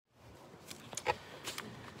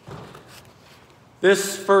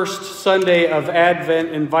This first Sunday of Advent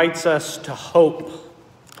invites us to hope.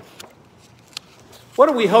 What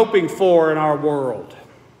are we hoping for in our world?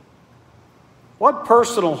 What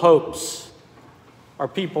personal hopes are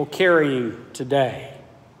people carrying today?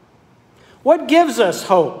 What gives us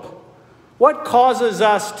hope? What causes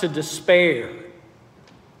us to despair?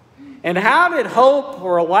 And how did hope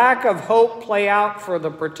or a lack of hope play out for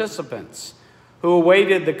the participants who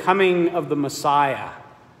awaited the coming of the Messiah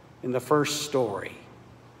in the first story?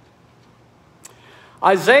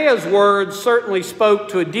 Isaiah's words certainly spoke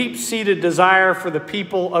to a deep-seated desire for the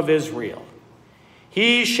people of Israel.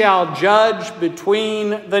 He shall judge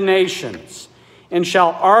between the nations and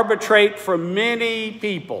shall arbitrate for many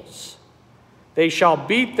peoples. They shall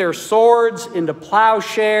beat their swords into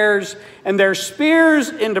plowshares and their spears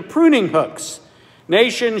into pruning hooks.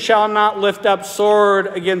 Nation shall not lift up sword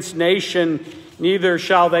against nation, neither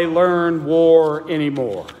shall they learn war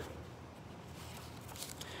anymore.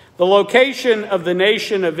 The location of the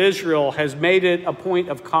nation of Israel has made it a point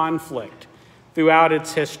of conflict throughout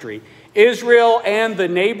its history. Israel and the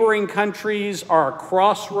neighboring countries are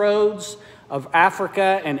crossroads of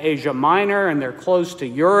Africa and Asia Minor, and they're close to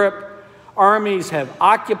Europe. Armies have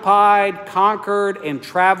occupied, conquered, and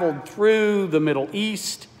traveled through the Middle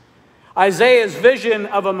East. Isaiah's vision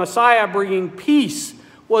of a Messiah bringing peace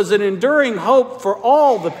was an enduring hope for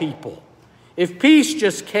all the people. If peace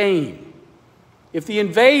just came, if the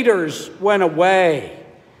invaders went away,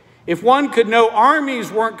 if one could know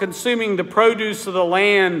armies weren't consuming the produce of the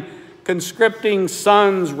land, conscripting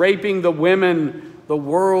sons, raping the women, the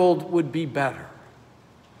world would be better.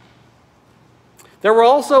 There were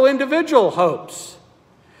also individual hopes.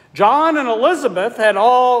 John and Elizabeth had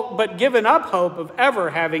all but given up hope of ever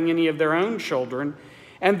having any of their own children.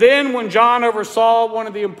 And then when John oversaw one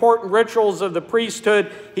of the important rituals of the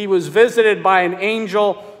priesthood, he was visited by an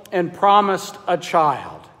angel and promised a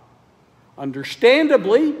child.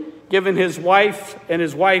 Understandably, given his wife and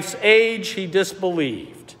his wife's age, he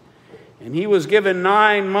disbelieved. And he was given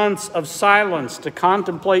 9 months of silence to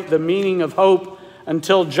contemplate the meaning of hope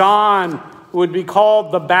until John, who would be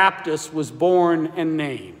called the Baptist, was born and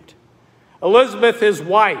named. Elizabeth, his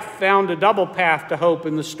wife, found a double path to hope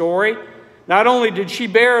in the story. Not only did she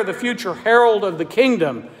bear the future herald of the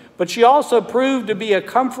kingdom, but she also proved to be a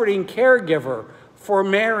comforting caregiver for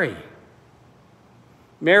Mary.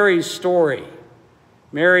 Mary's story,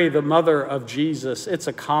 Mary, the mother of Jesus, it's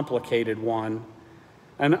a complicated one.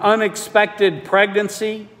 An unexpected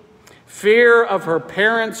pregnancy, fear of her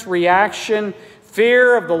parents' reaction,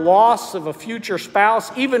 fear of the loss of a future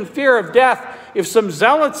spouse, even fear of death if some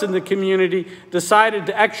zealots in the community decided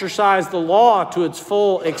to exercise the law to its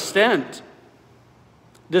full extent.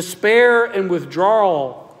 Despair and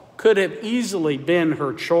withdrawal could have easily been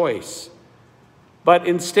her choice. But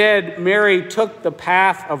instead, Mary took the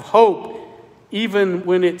path of hope, even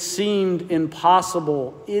when it seemed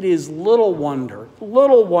impossible. It is little wonder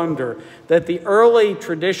that the early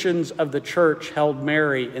traditions of the church held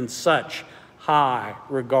Mary in such high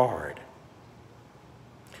regard.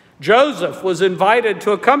 Joseph was invited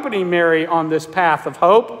to accompany Mary on this path of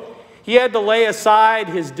hope. He had to lay aside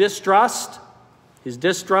his distrust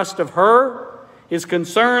of her, his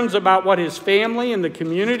concerns about what his family and the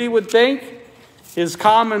community would think, his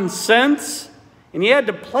common sense, and he had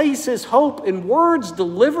to place his hope in words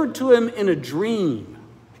delivered to him in a dream.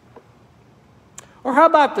 Or how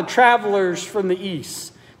about the travelers from the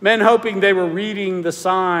east, men hoping they were reading the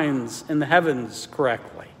signs in the heavens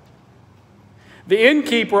correctly? The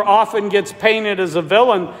innkeeper often gets painted as a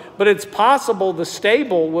villain, but it's possible the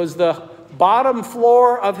stable was the bottom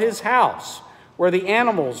floor of his house where the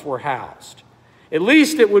animals were housed. At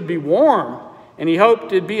least it would be warm. And he hoped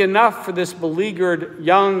it'd be enough for this beleaguered,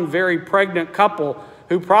 young, very pregnant couple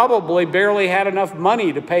who probably barely had enough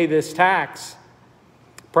money to pay this tax.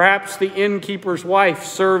 Perhaps the innkeeper's wife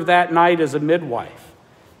served that night as a midwife.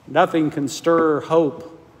 Nothing can stir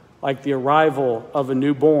hope like the arrival of a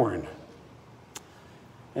newborn.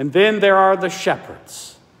 And then there are the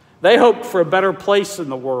shepherds. They hoped for a better place in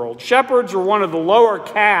the world. Shepherds were one of the lower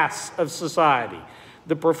castes of society.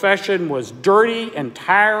 The profession was dirty and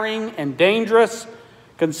tiring and dangerous.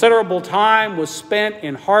 Considerable time was spent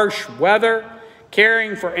in harsh weather.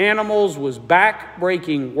 Caring for animals was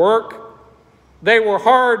back-breaking work. They were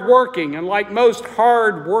hard-working, and like most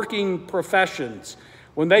hard-working professions,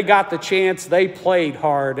 when they got the chance, they played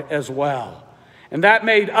hard as well. And that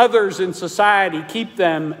made others in society keep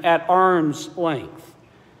them at arm's length.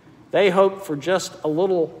 They hoped for just a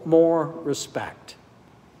little more respect.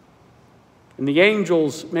 And the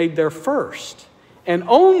angels made their first and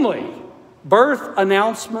only birth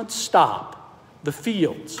announcement stop, the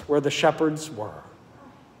fields where the shepherds were.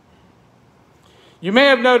 You may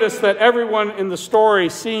have noticed that everyone in the story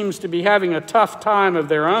seems to be having a tough time of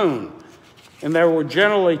their own, and there were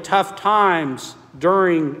generally tough times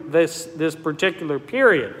during this particular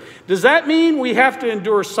period. Does that mean we have to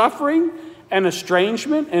endure suffering and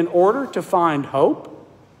estrangement in order to find hope?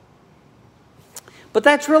 But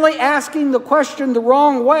that's really asking the question the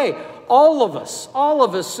wrong way. All of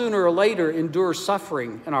us sooner or later endure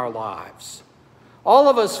suffering in our lives. All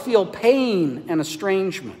of us feel pain and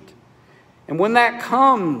estrangement. And when that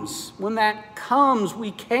comes,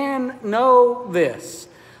 we can know this.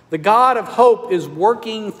 The God of hope is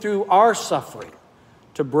working through our suffering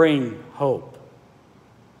to bring hope.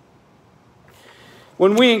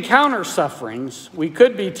 When we encounter sufferings, we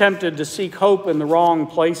could be tempted to seek hope in the wrong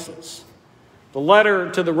places. The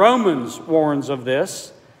letter to the Romans warns of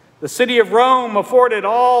this. The city of Rome afforded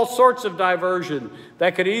all sorts of diversion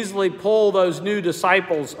that could easily pull those new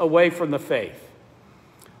disciples away from the faith.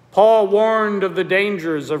 Paul warned of the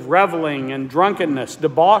dangers of reveling and drunkenness,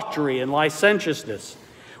 debauchery and licentiousness.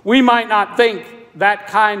 We might not think that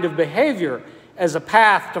kind of behavior as a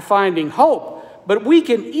path to finding hope, but we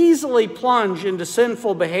can easily plunge into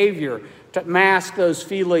sinful behavior to mask those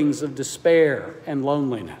feelings of despair and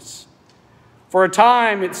loneliness. For a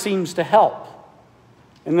time, it seems to help.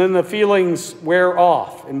 And then the feelings wear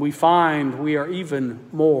off, and we find we are even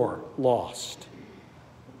more lost.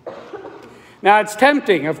 Now, it's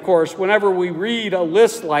tempting, of course, whenever we read a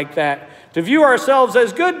list like that, to view ourselves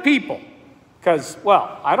as good people. Because,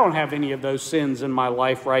 well, I don't have any of those sins in my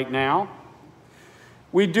life right now.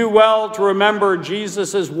 We do well to remember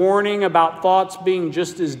Jesus' warning about thoughts being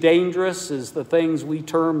just as dangerous as the things we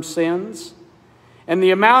term sins. And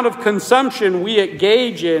the amount of consumption we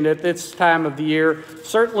engage in at this time of the year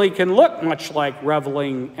certainly can look much like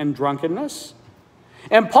reveling and drunkenness.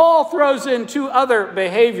 And Paul throws in two other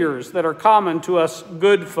behaviors that are common to us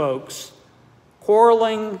good folks: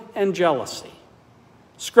 quarreling and jealousy.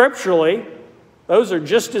 Scripturally, those are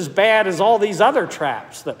just as bad as all these other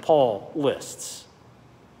traps that Paul lists.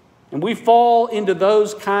 And we fall into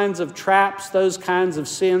those kinds of traps, those kinds of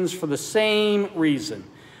sins for the same reason.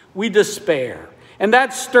 We despair. And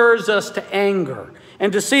that stirs us to anger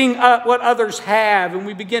and to seeing what others have, and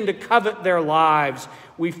we begin to covet their lives.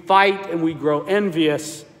 We fight and we grow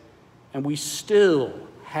envious, and we still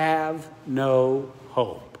have no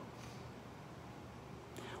hope.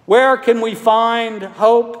 Where can we find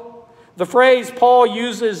hope? The phrase Paul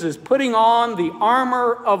uses is putting on the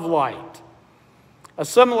armor of light. A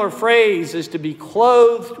similar phrase is to be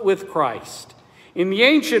clothed with Christ. In the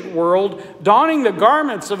ancient world, donning the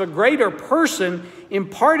garments of a greater person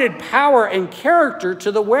imparted power and character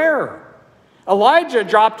to the wearer. Elijah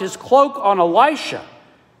dropped his cloak on Elisha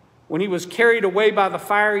when he was carried away by the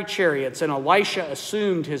fiery chariots, and Elisha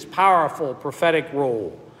assumed his powerful prophetic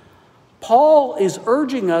role. Paul is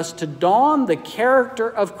urging us to don the character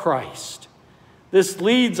of Christ. This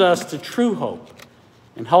leads us to true hope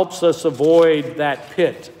and helps us avoid that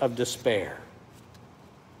pit of despair.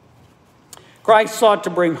 Christ sought to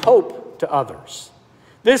bring hope to others.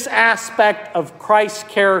 This aspect of Christ's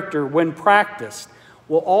character, when practiced,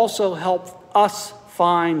 will also help us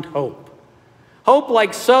find hope. Hope,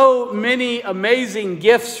 like so many amazing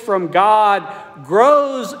gifts from God,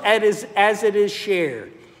 grows as it is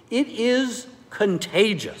shared. It is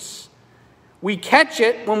contagious. We catch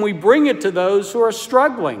it when we bring it to those who are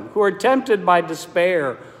struggling, who are tempted by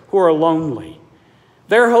despair, who are lonely.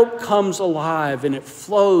 Their hope comes alive and it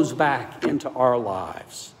flows back into our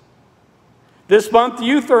lives. This month,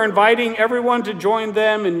 youth are inviting everyone to join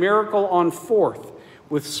them in Miracle on 4th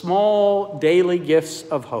with small daily gifts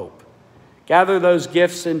of hope. Gather those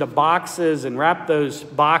gifts into boxes and wrap those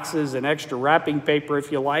boxes in extra wrapping paper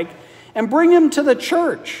if you like, and bring them to the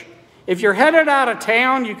church. If you're headed out of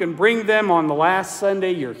town, you can bring them on the last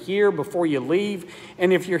Sunday you're here before you leave.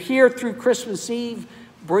 And if you're here through Christmas Eve,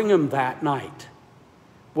 bring them that night.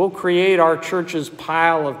 We'll create our church's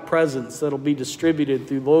pile of presents that'll be distributed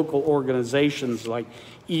through local organizations like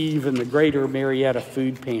Eve and the Greater Marietta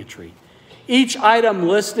Food Pantry. Each item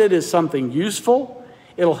listed is something useful.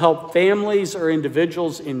 It'll help families or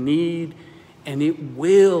individuals in need, and it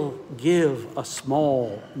will give a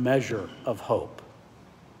small measure of hope.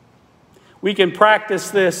 We can practice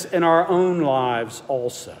this in our own lives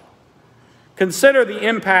also. Consider the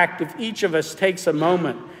impact if each of us takes a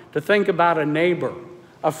moment to think about a neighbor,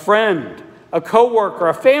 a friend, a coworker,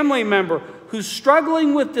 a family member who's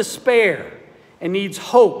struggling with despair and needs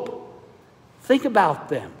hope. Think about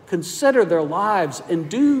them, consider their lives, and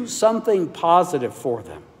do something positive for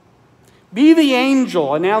them. Be the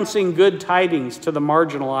angel announcing good tidings to the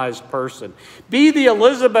marginalized person. Be the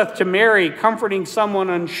Elizabeth to Mary, comforting someone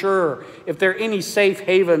unsure if there are any safe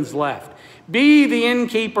havens left. Be the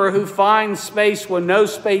innkeeper who finds space when no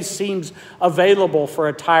space seems available for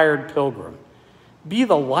a tired pilgrim. Be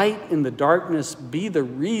the light in the darkness. Be the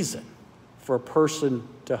reason for a person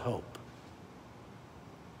to hope.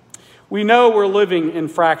 We know we're living in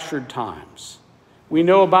fractured times. We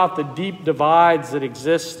know about the deep divides that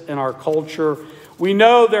exist in our culture. We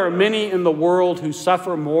know there are many in the world who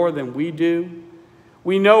suffer more than we do.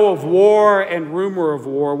 We know of war and rumor of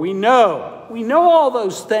war. We know all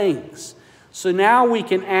those things. So now we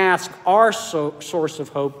can ask our source of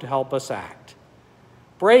hope to help us act.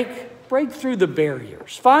 Break through the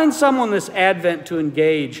barriers. Find someone this Advent to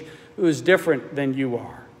engage who is different than you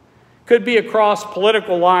are. Could be across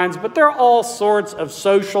political lines, but there are all sorts of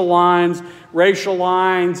social lines, racial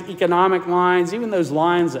lines, economic lines, even those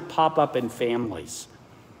lines that pop up in families.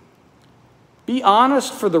 Be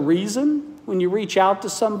honest for the reason when you reach out to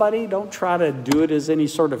somebody. Don't try to do it as any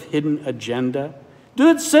sort of hidden agenda. Do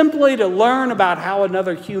it simply to learn about how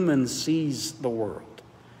another human sees the world.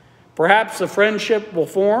 Perhaps a friendship will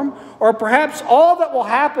form, or perhaps all that will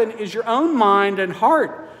happen is your own mind and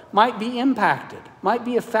heart might be impacted, might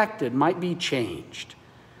be affected, might be changed.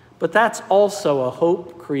 But that's also a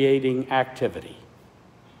hope-creating activity.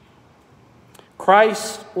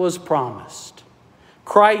 Christ was promised.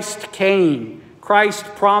 Christ came. Christ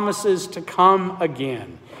promises to come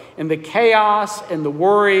again. In the chaos and the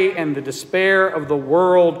worry and the despair of the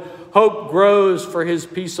world, hope grows for his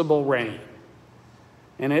peaceable reign.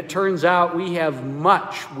 And it turns out we have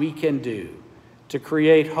much we can do to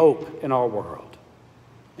create hope in our world.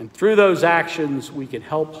 And through those actions, we can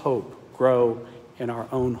help hope grow in our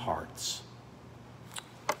own hearts.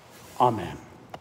 Amen.